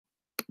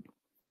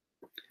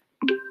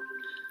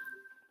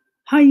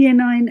Hi Year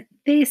 9,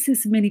 this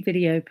is a mini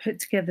video put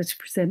together to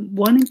present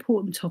one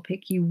important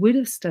topic you would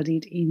have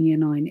studied in Year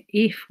 9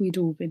 if we'd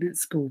all been at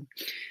school.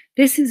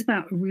 This is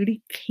about a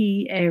really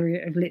key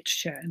area of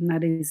literature, and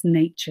that is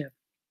nature.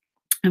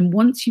 And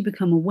once you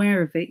become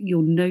aware of it,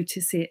 you'll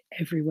notice it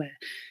everywhere.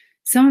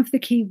 Some of the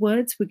key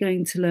words we're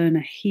going to learn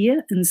are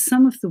here, and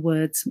some of the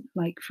words,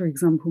 like for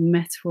example,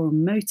 metaphor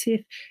and motif,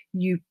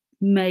 you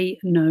may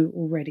know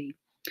already.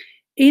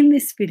 In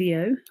this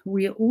video,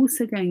 we are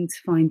also going to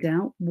find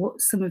out what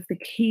some of the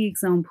key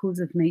examples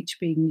of nature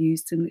being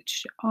used in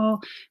literature are.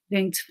 We're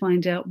going to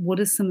find out what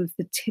are some of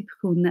the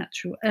typical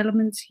natural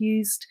elements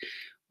used,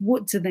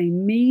 what do they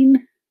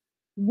mean,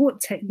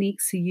 what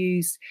techniques are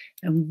used,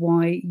 and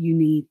why you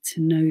need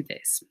to know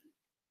this.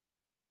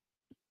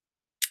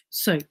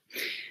 So,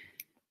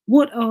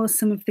 what are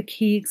some of the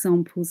key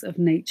examples of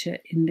nature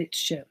in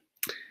literature?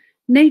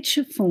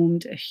 Nature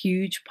formed a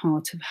huge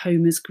part of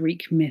Homer's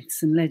Greek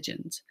myths and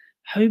legends.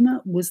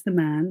 Homer was the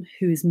man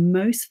who is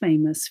most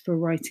famous for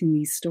writing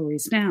these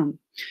stories down.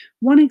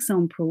 One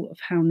example of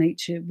how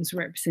nature was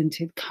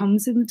represented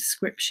comes in the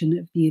description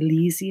of the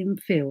Elysian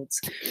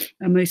Fields,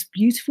 a most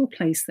beautiful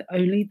place that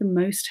only the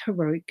most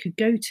heroic could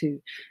go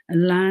to, a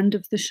land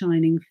of the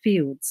shining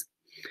fields.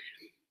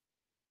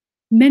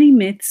 Many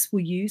myths were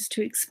used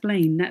to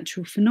explain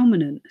natural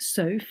phenomenon.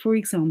 So, for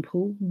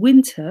example,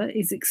 winter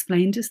is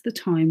explained as the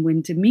time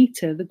when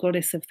Demeter, the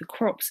goddess of the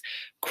crops,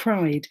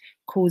 cried,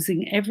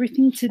 causing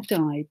everything to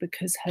die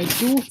because her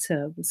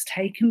daughter was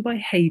taken by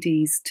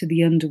Hades to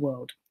the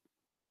underworld.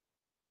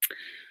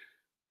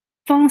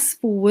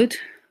 Fast forward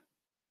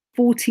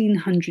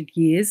 1400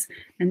 years,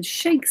 and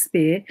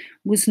Shakespeare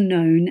was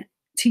known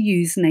to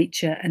use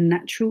nature and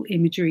natural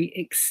imagery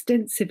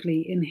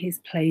extensively in his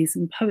plays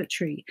and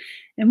poetry.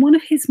 In one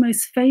of his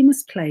most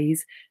famous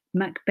plays,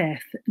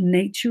 Macbeth,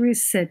 nature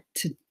is said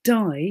to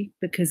die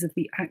because of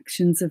the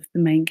actions of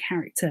the main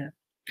character.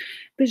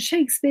 But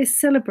Shakespeare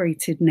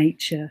celebrated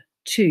nature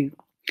too.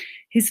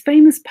 His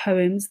famous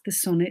poems, the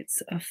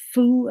sonnets, are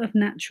full of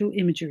natural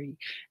imagery,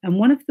 and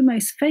one of the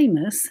most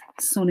famous,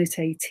 Sonnet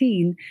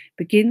 18,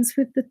 begins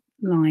with the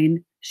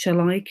line, "Shall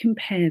I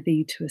compare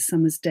thee to a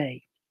summer's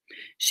day?"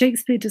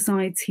 Shakespeare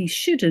decides he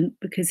shouldn't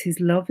because his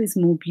love is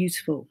more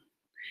beautiful.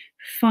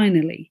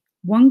 Finally,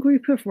 one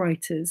group of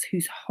writers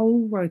whose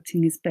whole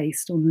writing is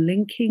based on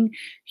linking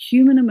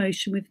human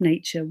emotion with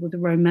nature were the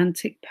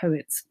Romantic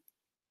poets.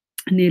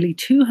 Nearly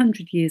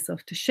 200 years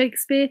after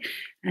Shakespeare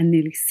and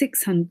nearly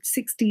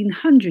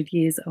 1600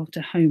 years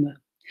after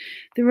Homer.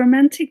 The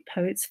Romantic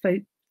poets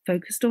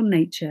focused on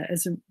nature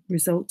as a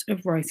result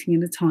of writing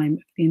in a time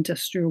of the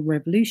Industrial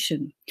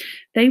Revolution.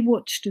 They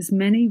watched as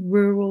many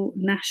rural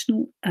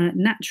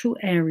natural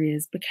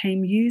areas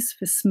became used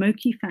for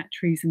smoky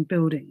factories and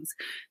buildings.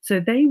 So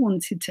they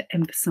wanted to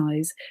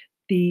emphasize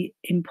the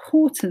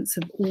importance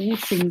of all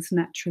things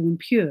natural and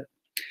pure.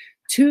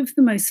 Two of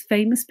the most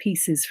famous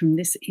pieces from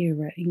this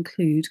era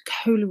include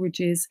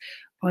Coleridge's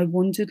I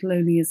Wandered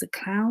Lonely as a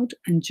Cloud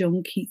and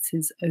John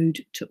Keats's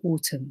Ode to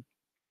Autumn.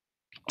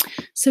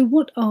 So,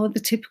 what are the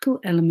typical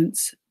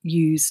elements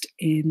used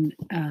in?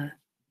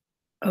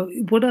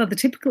 What are the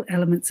typical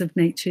elements of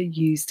nature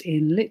used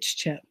in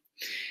literature?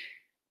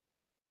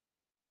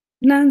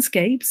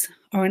 Landscapes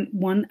are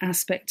one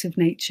aspect of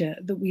nature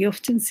that we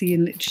often see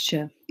in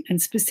literature, and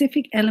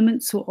specific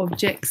elements or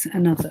objects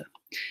another.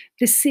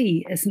 The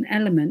sea as an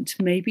element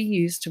may be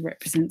used to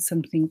represent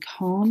something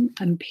calm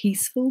and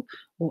peaceful,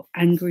 or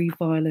angry,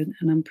 violent,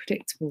 and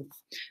unpredictable.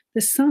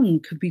 The sun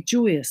could be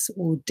joyous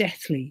or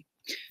deathly.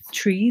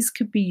 Trees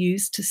could be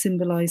used to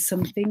symbolize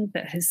something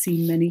that has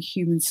seen many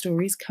human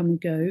stories come and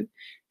go.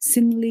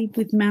 Similarly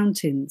with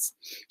mountains.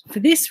 For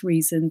this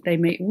reason, they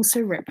may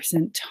also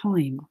represent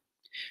time.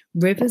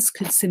 Rivers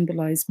could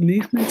symbolize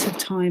movement of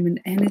time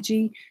and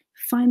energy.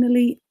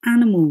 Finally,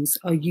 animals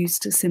are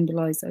used to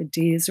symbolize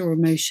ideas or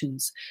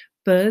emotions.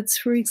 Birds,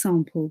 for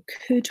example,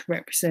 could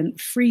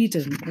represent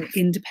freedom or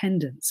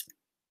independence.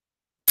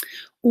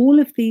 All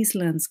of these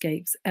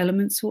landscapes,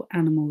 elements, or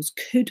animals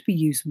could be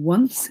used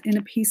once in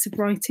a piece of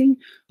writing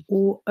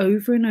or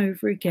over and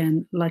over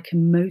again, like a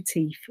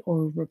motif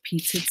or a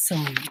repeated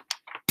song.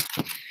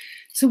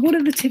 So, what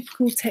are the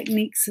typical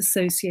techniques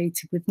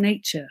associated with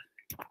nature?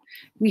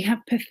 We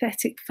have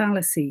pathetic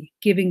fallacy,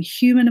 giving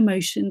human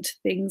emotion to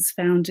things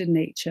found in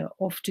nature,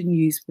 often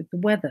used with the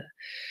weather.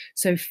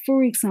 So,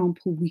 for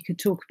example, we could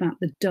talk about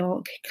the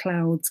dark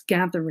clouds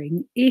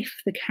gathering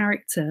if the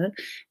character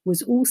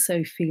was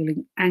also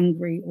feeling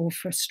angry or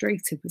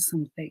frustrated with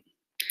something.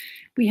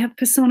 We have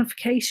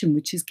personification,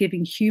 which is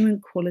giving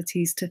human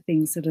qualities to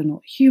things that are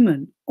not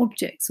human,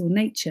 objects or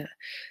nature.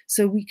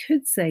 So we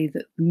could say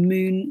that the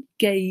moon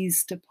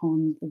gazed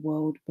upon the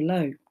world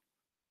below.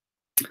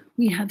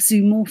 We have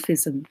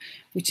zoomorphism,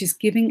 which is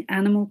giving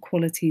animal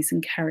qualities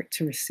and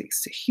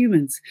characteristics to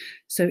humans.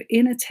 So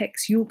in a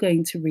text you're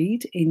going to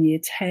read in Year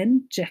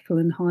 10, Jekyll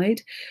and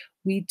Hyde,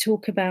 we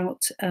talk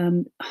about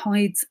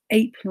Hyde's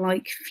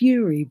ape-like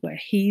fury, where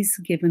he's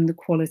given the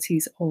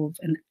qualities of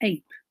an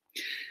ape.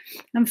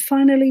 And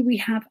finally, we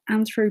have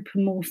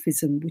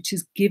anthropomorphism, which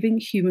is giving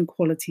human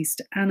qualities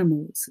to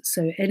animals.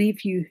 So, any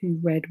of you who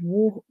read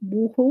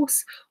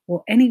Warhorse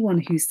or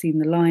anyone who's seen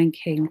The Lion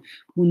King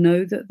will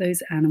know that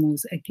those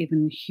animals are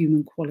given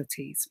human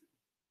qualities.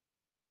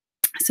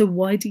 So,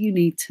 why do you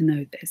need to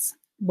know this?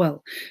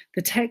 Well,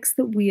 the text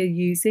that we are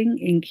using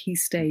in Key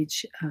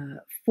Stage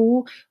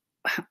 4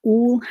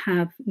 all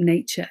have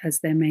nature as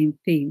their main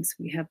themes.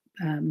 We have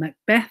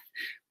Macbeth,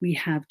 we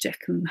have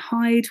Jekyll and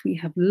Hyde, we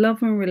have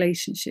love and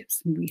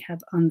relationships, and we have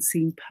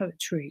unseen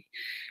poetry.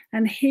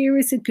 And here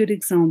is a good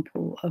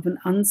example of an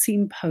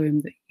unseen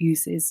poem that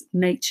uses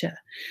nature.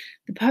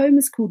 The poem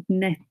is called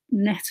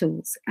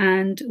Nettles,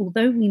 and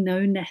although we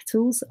know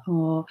nettles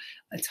are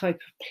a type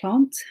of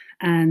plant,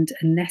 and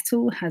a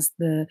nettle has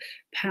the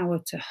power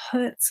to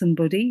hurt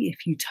somebody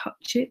if you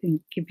touch it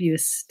and give you a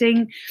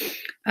sting,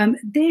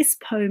 this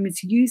poem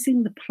is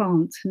using the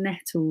plant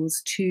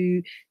nettles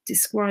to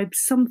describe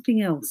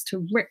something else,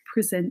 to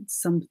represent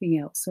something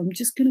else. So I'm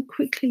just going to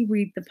quickly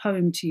read the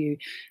poem to you,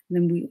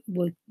 and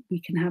then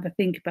we can have a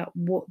think about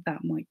what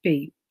that might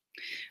be.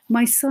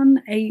 My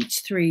son,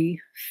 aged 3,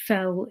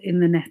 fell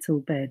in the nettle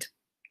bed.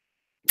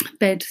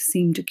 Bed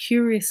seemed a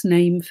curious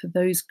name for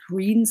those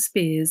green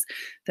spears,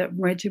 that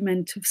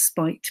regiment of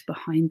spite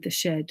behind the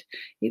shed.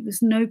 It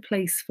was no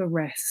place for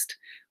rest.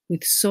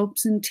 With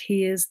sobs and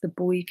tears, the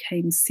boy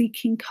came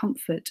seeking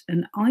comfort,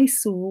 and I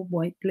saw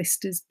white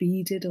blisters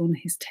beaded on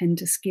his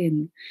tender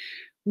skin.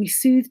 We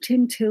soothed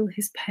him till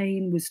his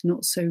pain was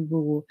not so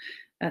raw.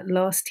 At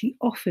last he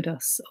offered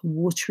us a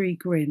watery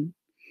grin.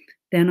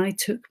 Then I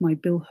took my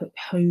billhook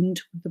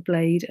honed with the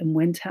blade and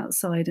went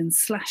outside and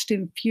slashed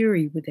in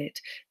fury with it,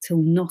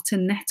 till not a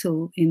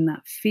nettle in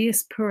that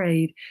fierce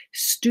parade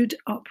stood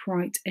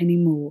upright any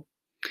more.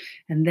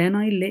 And then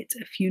I lit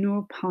a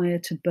funeral pyre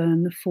to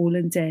burn the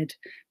fallen dead.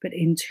 But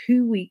in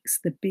 2 weeks,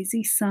 the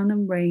busy sun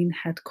and rain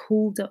had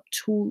called up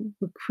tall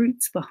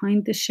recruits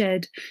behind the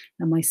shed,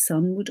 and my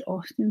son would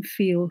often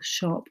feel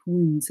sharp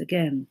wounds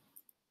again.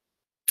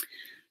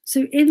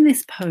 So, in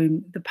this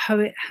poem, the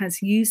poet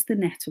has used the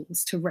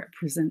nettles to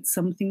represent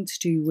something to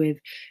do with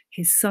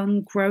his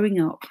son growing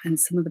up and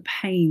some of the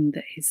pain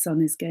that his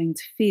son is going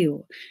to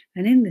feel.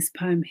 And in this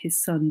poem, his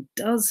son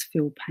does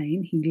feel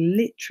pain. He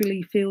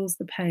literally feels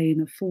the pain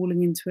of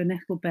falling into a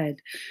nettle bed.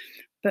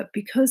 But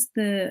because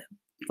the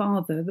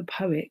father, the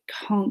poet,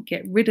 can't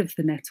get rid of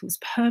the nettles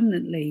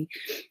permanently,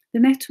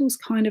 the nettles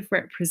kind of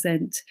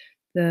represent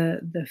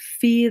the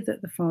fear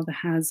that the father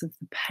has of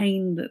the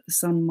pain that the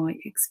son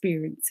might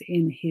experience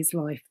in his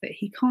life, that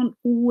he can't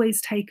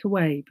always take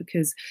away,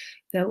 because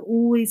there'll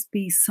always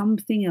be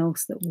something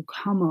else that will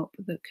come up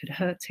that could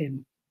hurt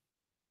him.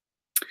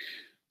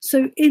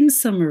 So, in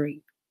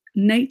summary,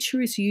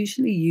 nature is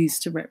usually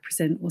used to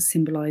represent or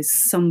symbolize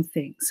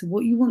something. So,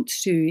 what you want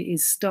to do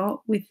is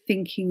start with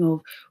thinking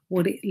of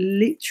what it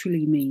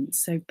literally means.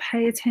 So,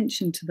 pay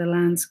attention to the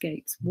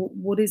landscapes.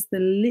 What is the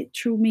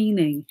literal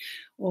meaning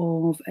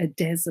of a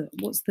desert?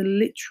 What's the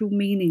literal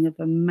meaning of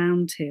a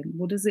mountain?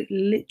 What does it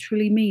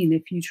literally mean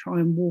if you try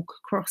and walk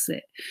across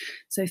it?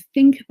 So,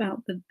 think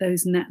about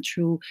those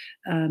natural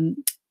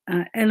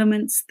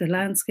elements, the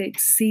landscape,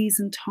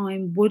 season,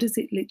 time. What does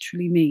it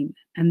literally mean?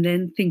 And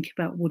then think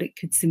about what it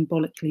could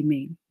symbolically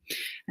mean.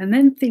 And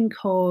then think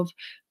of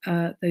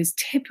those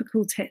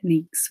typical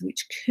techniques,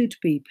 which could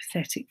be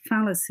pathetic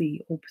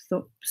fallacy or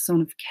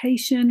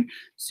personification,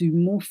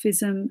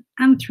 zoomorphism,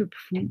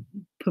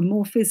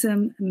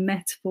 anthropomorphism,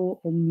 metaphor,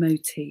 or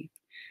motif.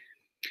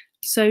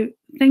 So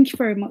thank you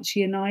very much,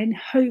 Year 9.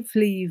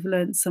 Hopefully you've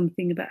learned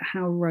something about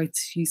how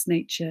writers use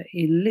nature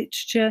in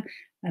literature,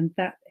 and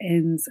that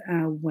ends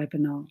our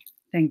webinar.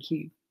 Thank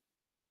you.